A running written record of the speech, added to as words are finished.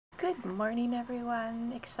Good morning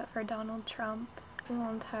everyone, except for Donald Trump.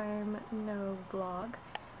 Long time no vlog.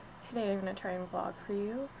 Today I'm going to try and vlog for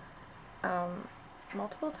you.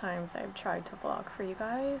 Multiple times I've tried to vlog for you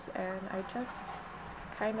guys and I just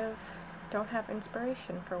kind of don't have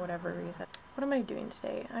inspiration for whatever reason. What am I doing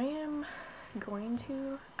today? I am going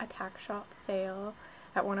to a tack shop sale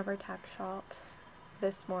at one of our tack shops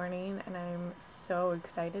this morning and I'm so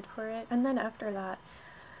excited for it. And then after that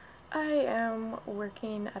I am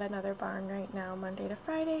working at another barn right now Monday to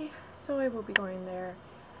Friday, so I will be going there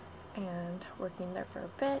and working there for a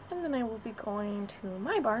bit, and then I will be going to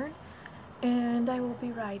my barn and I will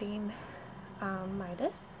be riding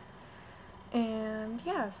Midas. And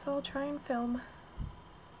yeah, so I'll try and film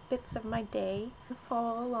bits of my day.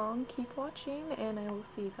 Follow along, keep watching, and I will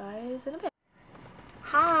see you guys in a bit.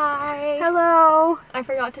 Hi! Hello! I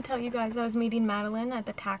forgot to tell you guys I was meeting Madeline at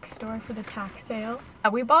the tack store for the tack sale.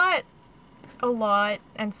 We bought a lot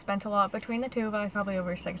and spent a lot between the two of us, probably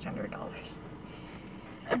over $600.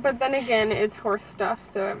 But then again, it's horse stuff,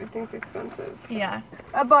 so everything's expensive. So. Yeah.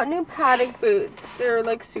 I bought new paddock boots. They're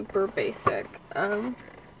like super basic.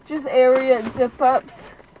 Just area zip-ups.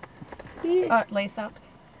 Lace-ups.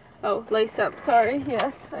 Oh, lace-up, sorry.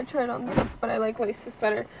 Yes, I tried on zip, but I like laces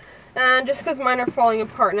better. And just because mine are falling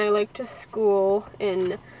apart and I like to school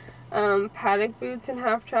in paddock boots and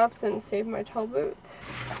half chaps and save my tall boots.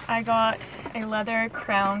 I got a leather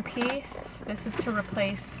crown piece. This is to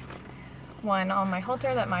replace one on my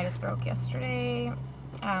halter that Midas broke yesterday.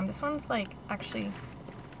 This one's like actually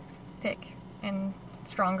thick and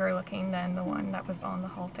stronger looking than the one that was on the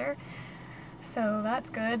halter. So that's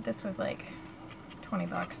good. This was like 20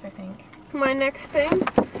 bucks, I think. My next thing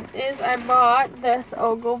is I bought this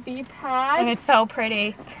Ogilvy pad. And it's so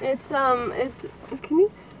pretty. It's can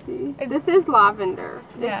you see? This is lavender.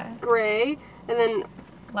 Yeah. It's gray, and then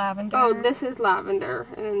lavender. Oh, this is lavender,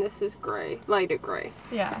 and then this is gray, lighter gray.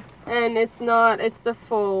 Yeah. And it's the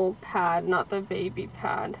full pad, not the baby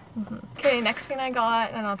pad. Okay, next thing I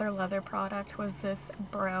got, another leather product, was this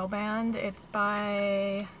brow band. It's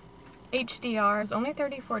by HDR. It's only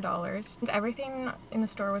 $34. Everything in the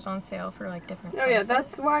store was on sale for like different prices. Oh yeah,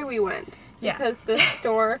 that's why we went. Yeah. Because this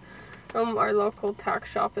store, our local tack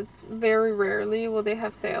shop, it's very rarely will they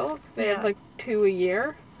have sales. They have like 2 a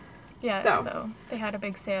year. Yeah, so they had a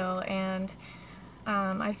big sale, and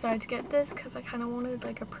I decided to get this because I kind of wanted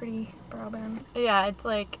like a pretty brow band. Yeah, it's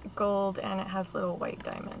like gold and it has little white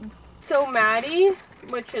diamonds. So Maddie,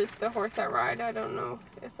 which is the horse I ride, I don't know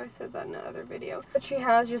if I said that in another video, but she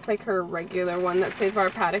has just like her regular one that says our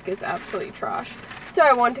paddock is absolutely trash. So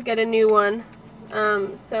I want to get a new one.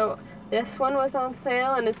 So this one was on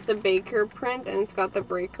sale and it's the Baker print and it's got the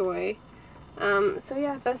breakaway. So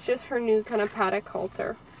yeah, that's just her new kind of paddock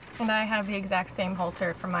halter. And I have the exact same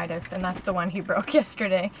halter for Midas, and that's the one he broke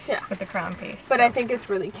yesterday with the crown piece. But I think it's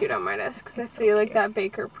really cute on Midas because I feel like that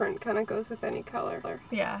Baker print kind of goes with any color.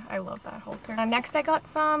 Yeah, I love that halter. Next I got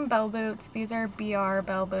some bell boots. These are BR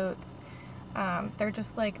bell boots. They're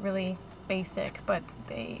just like really basic, but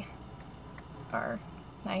they are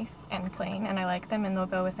nice and plain, and I like them, and they'll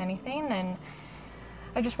go with anything. And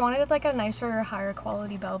I just wanted like a nicer, higher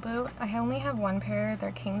quality bell boot. I only have one pair.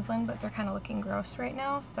 They're Kingsland, but they're kind of looking gross right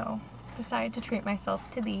now, so decided to treat myself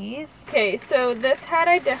to these. Okay, so this hat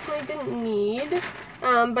I definitely didn't need,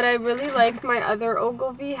 but I really like my other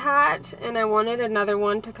Ogilvy hat, and I wanted another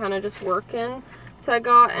one to kind of just work in. So I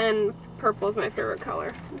got, and purple is my favorite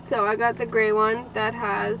color. So I got the gray one that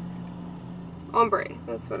has ombre.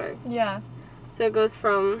 That's what I... Yeah. So it goes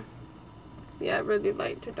from... yeah, really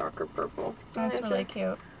light to darker purple. That's really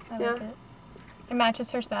cute. I like it. It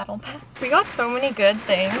matches her saddle. We got so many good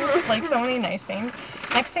things, like so many nice things.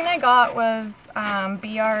 Next thing I got was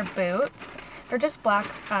BR boots. They're just black,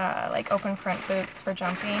 like open front boots for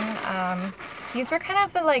jumping. These were kind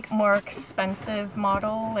of the like more expensive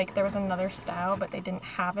model. Like there was another style, but they didn't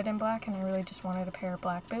have it in black, and I really just wanted a pair of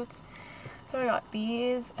black boots. So I got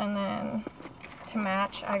these, and then to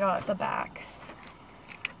match, I got the backs.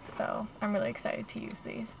 So I'm really excited to use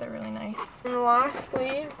these. They're really nice. And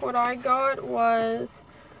lastly, what I got was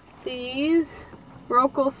these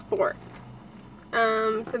Rocal Sport.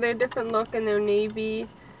 So they're different look, and they're navy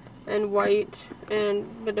and white and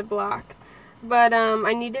a bit of black. But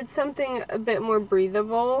I needed something a bit more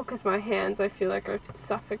breathable because my hands, I feel like, are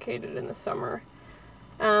suffocated in the summer.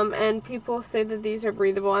 And people say that these are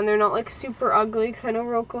breathable, and they're not like super ugly because I know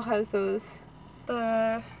Rocal has those.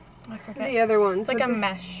 I forget. The other ones. It's like a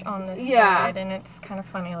mesh on this side, and it's kind of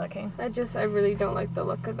funny looking. I really don't like the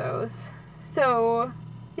look of those. So,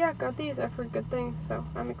 yeah, got these. I've heard good things, so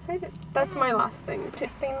I'm excited. That's my last thing.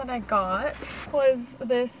 This thing that I got was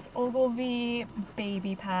this Ogilvy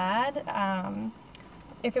baby pad.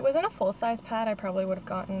 If it wasn't a full-size pad, I probably would have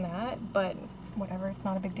gotten that, but whatever, it's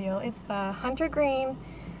not a big deal. It's hunter green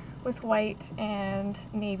with white and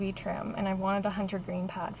navy trim, and I've wanted a hunter green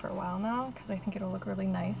pad for a while now because I think it'll look really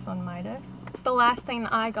nice on Midas. It's the last thing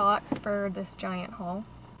I got for this giant haul.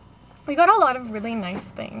 We got a lot of really nice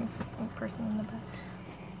things. Person in the back.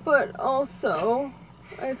 But also,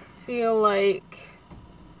 I feel like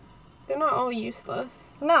they're not all useless.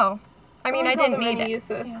 No. I mean, I didn't need it.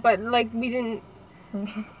 Useless, yeah. But like we didn't.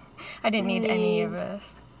 I didn't need any of this.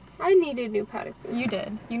 I needed new paddock boots. You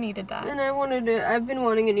did. You needed that. And I've been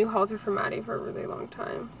wanting a new halter for Maddie for a really long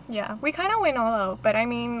time. Yeah, we kind of went all out, but I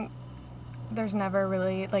mean, there's never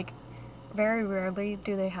really, like, very rarely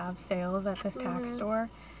do they have sales at this Tack store.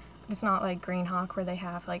 It's not like Greenhawk where they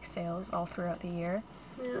have, like, sales all throughout the year.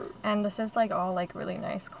 Yeah. And this is, like, all, like, really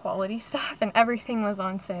nice quality stuff, and everything was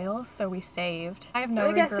on sale, so we saved. I have no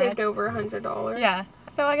regrets. I saved over $100. Yeah.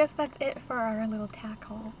 So I guess that's it for our little Tack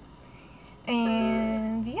haul.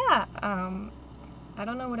 And yeah, I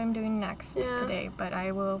don't know what I'm doing next today, but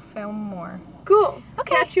I will film more. Cool.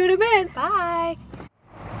 Okay. Catch you in a bit. Bye.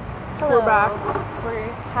 Hello. We're back.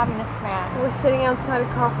 We're having a snack. We're sitting outside a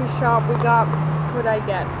coffee shop. We got, what did I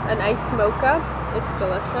get? An iced mocha. It's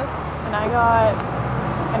delicious. And I got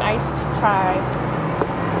an iced chai.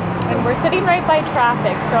 And we're sitting right by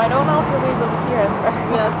traffic, so I don't know if you'll be able to hear us very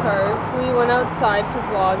well. Yeah, sorry. We went outside to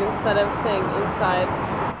vlog instead of saying inside.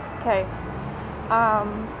 Okay.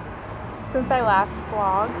 Since I last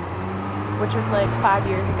vlogged, which was like 5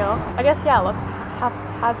 years ago, I guess, yeah, lots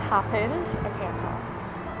has happened. I can't talk.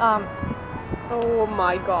 Oh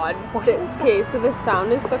my god. Okay, so the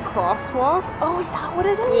sound is the crosswalks. Oh, is that what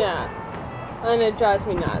it is? Yeah. And it drives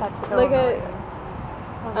me nuts. That's so like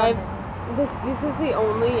This is the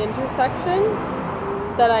only intersection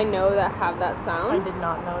that I know that have that sound. I did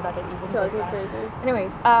not know that it even drives did me that. crazy.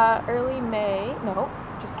 Anyways, early May, no,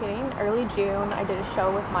 just kidding, early June, I did a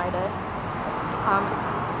show with Midas,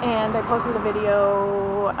 and I posted a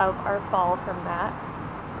video of our fall from that.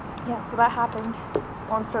 Yeah, so that happened.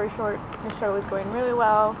 Long story short, the show was going really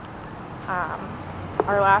well.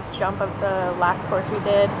 Our last jump of the last course we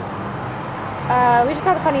did, we just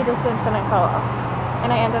got a funny distance and I fell off.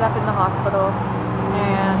 And I ended up in the hospital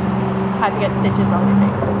and had to get stitches on my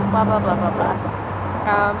face. Blah, blah, blah, blah, blah.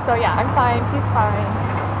 So yeah, I'm fine. He's fine.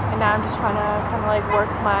 And now I'm just trying to kind of like work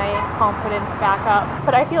my confidence back up.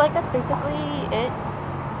 But I feel like that's basically it,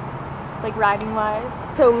 like riding wise.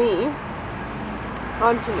 So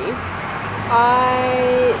on to me.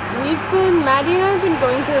 Maddie and I have been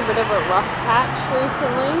going through a bit of a rough patch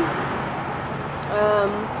recently.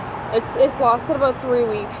 It's lasted about 3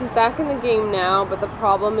 weeks. She's back in the game now, but the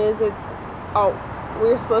problem is we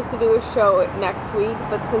were supposed to do a show next week,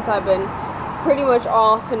 but since I've been pretty much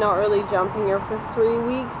off and not really jumping her for 3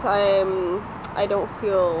 weeks, I don't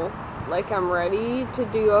feel like I'm ready to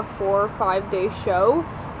do a 4 or 5 day show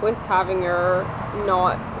with having her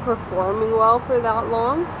not performing well for that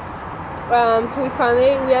long. So we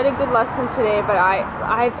had a good lesson today, but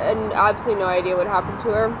I have absolutely no idea what happened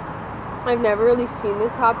to her. I've never really seen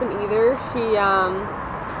this happen either.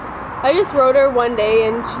 I just rode her one day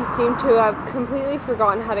and she seemed to have completely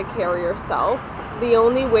forgotten how to carry herself. The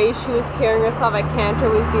only way she was carrying herself at canter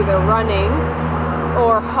was either running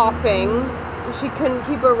or hopping. She couldn't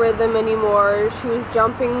keep a rhythm anymore. She was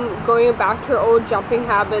jumping, going back to her old jumping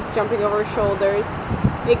habits, jumping over her shoulders,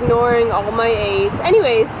 ignoring all my aids.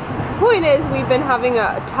 Anyways, point is, we've been having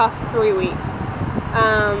a tough 3 weeks.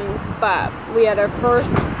 But we had our first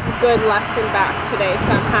good lesson back today, so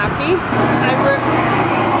I'm happy.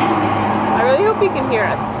 I really hope you can hear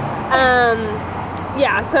us.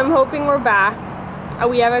 Yeah, so I'm hoping we're back.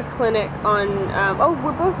 We have a clinic on,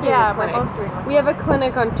 we're both doing a clinic. We're both doing one. We have a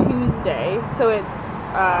clinic on Tuesday, so it's,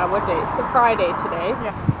 what day? It's Friday today.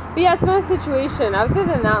 Yeah. But yeah, it's my situation. Other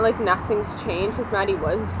than that, like, nothing's changed, because Maddie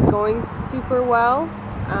was going super well.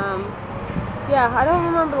 Yeah, I don't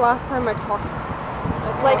remember the last time I talked.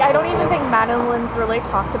 Like, I don't even think Madeline's really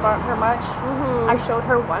talked about her much. I showed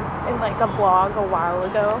her once in, like, a vlog a while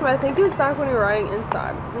ago. But I think it was back when we were riding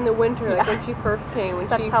inside, in the winter, like, when she first came.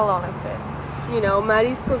 That's how long it's been. You know,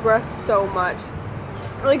 Maddie's progressed so much.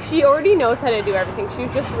 Like, she already knows how to do everything. She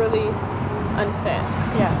was just really unfit.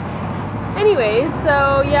 Yeah. Anyways,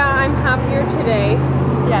 so, yeah, I'm happier today.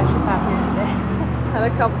 Yeah, she's happier today. Had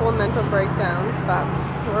a couple of mental breakdowns, but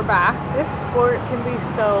we're back. This sport can be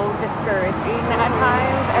so discouraging at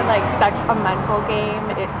times, and like such a mental game.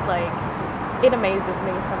 It's like, it amazes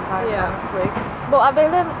me sometimes, honestly. Well, other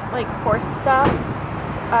than like horse stuff,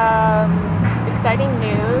 exciting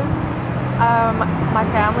news. My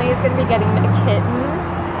family is going to be getting a kitten.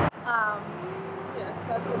 Yes,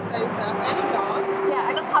 that's exciting stuff. And a dog. Yeah,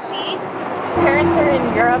 and a puppy. Parents are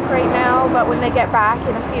in Europe right now, but when they get back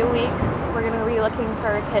in a few weeks, we're going to be looking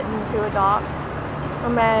for a kitten to adopt.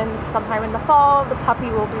 And then sometime in the fall, the puppy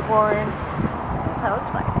will be born. I'm so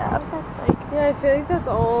excited. That's like... Yeah, I feel like that's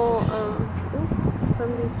all,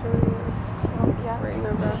 somebody's joining us. Oh, yeah. Right in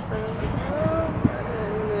the background.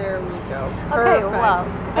 And there we go. Okay, Perfect. well,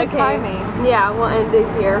 good timing. Yeah, we'll end it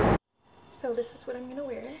here. So this is what I'm going to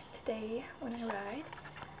wear today when I ride.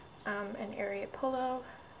 An Ariat polo,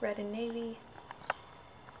 red and navy.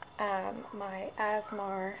 My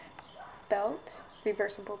Asmar belt,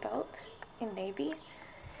 reversible belt in navy.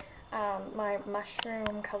 My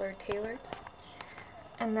mushroom colored tailors.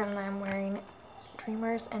 And then I'm wearing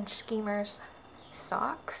Dreamers and Schemers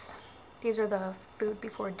socks. These are the food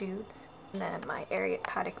before dudes. And then my Ariat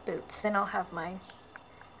paddock boots. Then I'll have my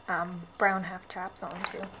brown half chaps on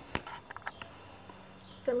too.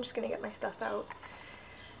 So I'm just gonna get my stuff out.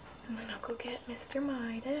 And then I'll go get Mr.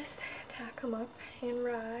 Midas, tack him up and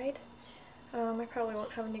ride. I probably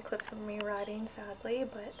won't have any clips of me riding, sadly,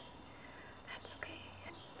 but that's okay.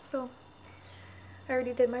 So I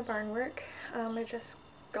already did my barn work. I just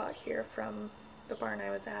got here from the barn I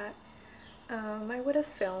was at. I would have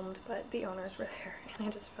filmed, but the owners were there, and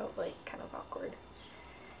I just felt like kind of awkward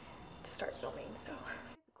to start filming. So,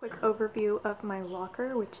 quick overview of my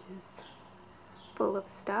locker, which is full of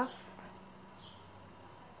stuff.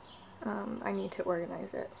 I need to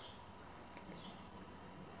organize it.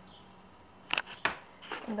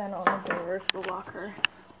 And then on the door of the locker,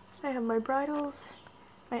 I have my bridles,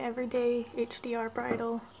 my everyday HDR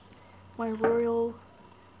bridle, my Royal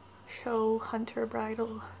Show Hunter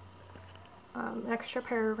bridle, extra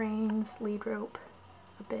pair of reins, lead rope,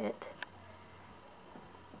 a bit.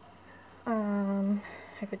 I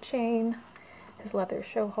have a chain, his leather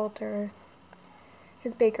show halter,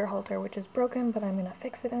 his baker halter, which is broken, but I'm gonna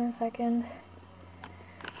fix it in a second.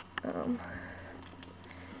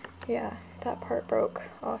 Yeah, that part broke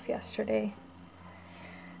off yesterday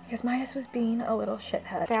because Midas was being a little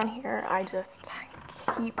shithead. Down here, I just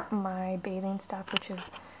keep my bathing stuff, which is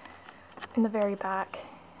in the very back,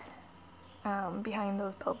 behind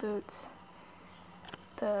those bell boots.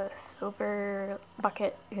 The silver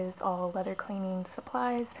bucket is all leather cleaning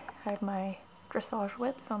supplies. I have my dressage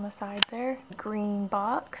whips on the side there. Green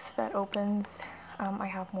box that opens. I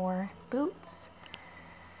have more boots.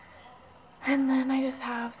 And then I just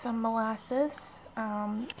have some molasses,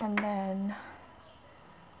 and then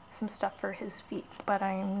some stuff for his feet, but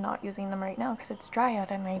I'm not using them right now because it's dry out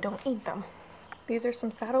and I don't need them. These are some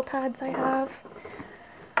saddle pads I have.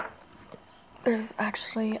 There's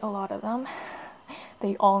actually a lot of them.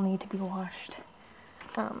 They all need to be washed.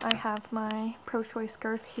 I have my Pro Choice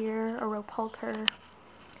girth here, a rope halter,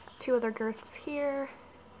 2 other girths here.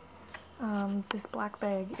 This black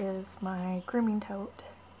bag is my grooming tote.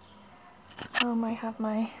 I have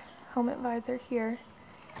my helmet visor here.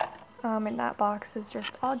 In that box is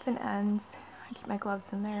just odds and ends. I keep my gloves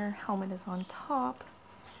in there. Helmet is on top.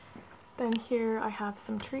 Then here I have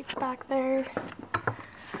some treats back there.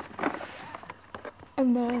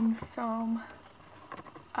 And then some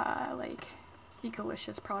like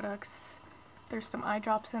Ecolicious products. There's some eye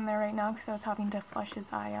drops in there right now because I was having to flush his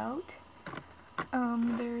eye out.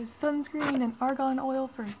 There's sunscreen and argan oil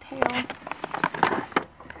for his tail.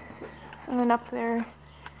 And then up there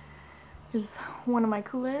is one of my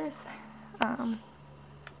coolers,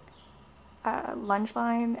 lunge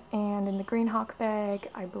line, and in the green hawk bag,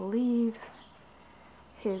 I believe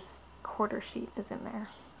his quarter sheet is in there.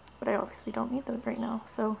 But I obviously don't need those right now.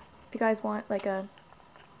 So if you guys want like a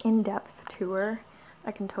in-depth tour,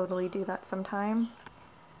 I can totally do that sometime.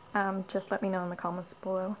 Just let me know in the comments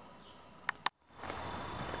below.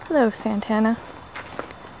 Hello, Santana.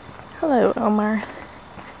 Hello, Omar.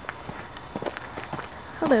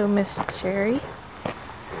 Hello, Miss Cherry.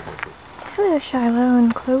 Hello, Shiloh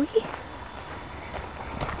and Chloe.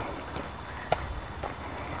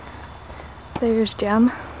 There's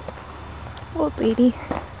Jem. Old lady.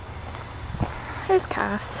 There's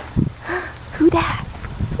Cass. Who dat?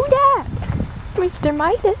 Who dat? Mr.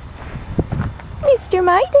 Midas. Mr.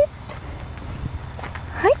 Midas.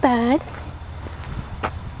 Hi, bud.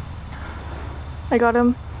 I got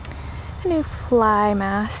him a new fly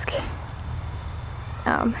mask.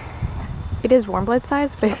 It is warm blood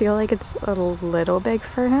size, but I feel like it's a little big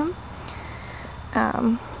for him.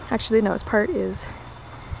 Actually, the nose part is,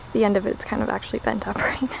 the end of it's kind of actually bent up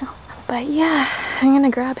right now. But yeah, I'm gonna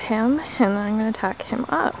grab him and I'm gonna tack him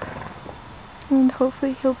up. And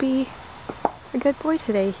hopefully he'll be a good boy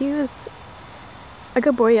today. He was a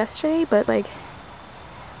good boy yesterday, but like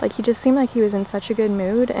he just seemed like he was in such a good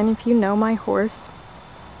mood. And if you know my horse,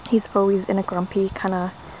 he's always in a grumpy kind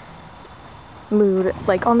of mood,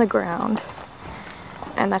 like on the ground,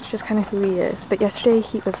 and that's just kind of who he is. But yesterday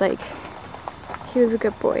he was a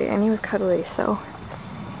good boy and he was cuddly, so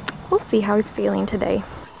we'll see how he's feeling today.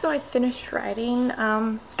 So I finished riding.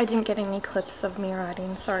 I didn't get any clips of me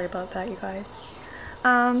riding, sorry about that, you guys.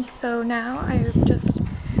 So now I'm just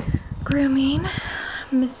grooming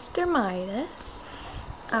Mr. Midas.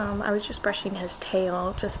 I was just brushing his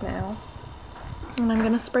tail just now, and I'm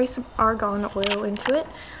gonna spray some argan oil into it.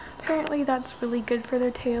 Apparently that's really good for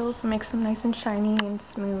their tails, makes them nice and shiny and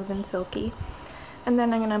smooth and silky. And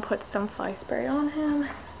then I'm gonna put some fly spray on him.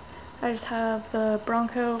 I just have the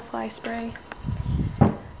Bronco fly spray.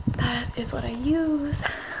 That is what I use.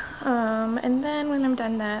 And then when I'm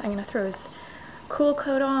done that, I'm gonna throw his cool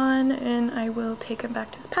coat on and I will take him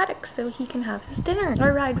back to his paddock so he can have his dinner.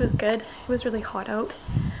 Our ride was good. It was really hot out.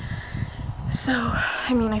 So,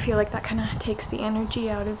 I mean, I feel like that kind of takes the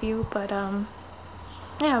energy out of you, but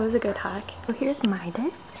yeah, it was a good hike. So here's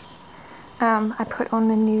Midas. I put on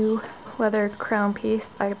the new leather crown piece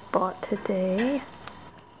I bought today.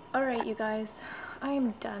 Alright, you guys, I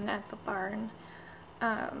am done at the barn.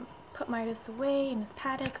 Put Midas away in his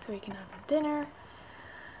paddock so he can have his dinner.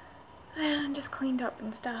 And just cleaned up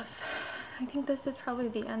and stuff. I think this is probably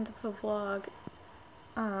the end of the vlog.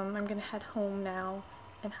 I'm gonna head home now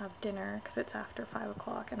and have dinner because it's after 5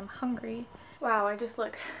 o'clock and I'm hungry. Wow, I just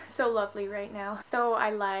look so lovely right now. So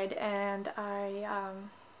I lied and I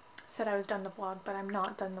said I was done the vlog, but I'm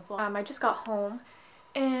not done the vlog. I just got home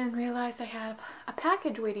and realized I have a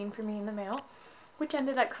package waiting for me in the mail, which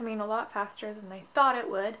ended up coming a lot faster than I thought it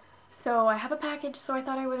would. So I have a package, so I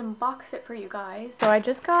thought I would unbox it for you guys. So I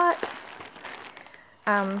just got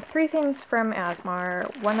 3 things from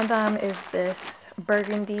Asmar. One of them is this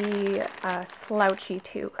burgundy slouchy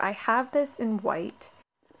toque. I have this in white.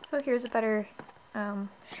 So here's a better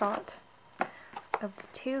shot of the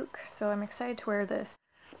toque. So I'm excited to wear this.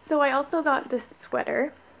 So I also got this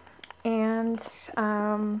sweater, and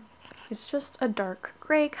it's just a dark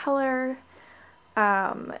gray color.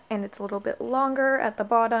 And it's a little bit longer at the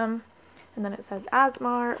bottom, and then it says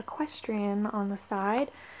Asmar Equestrian on the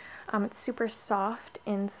side. It's super soft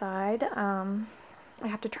inside. I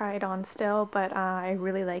have to try it on still, but I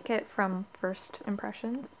really like it from first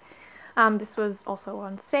impressions. This was also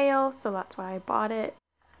on sale, so that's why I bought it.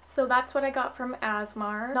 So that's what I got from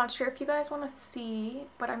Asmar. Not sure if you guys want to see,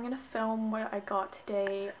 but I'm gonna film what I got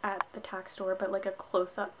today at the Tack store, but like a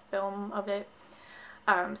close-up film of it.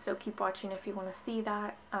 So keep watching if you want to see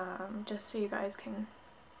that, just so you guys can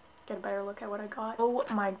get a better look at what I got. Oh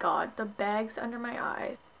my god, the bags under my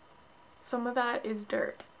eyes. Some of that is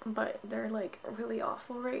dirt, but they're like really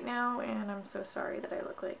awful right now, and I'm so sorry that I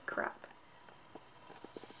look like crap.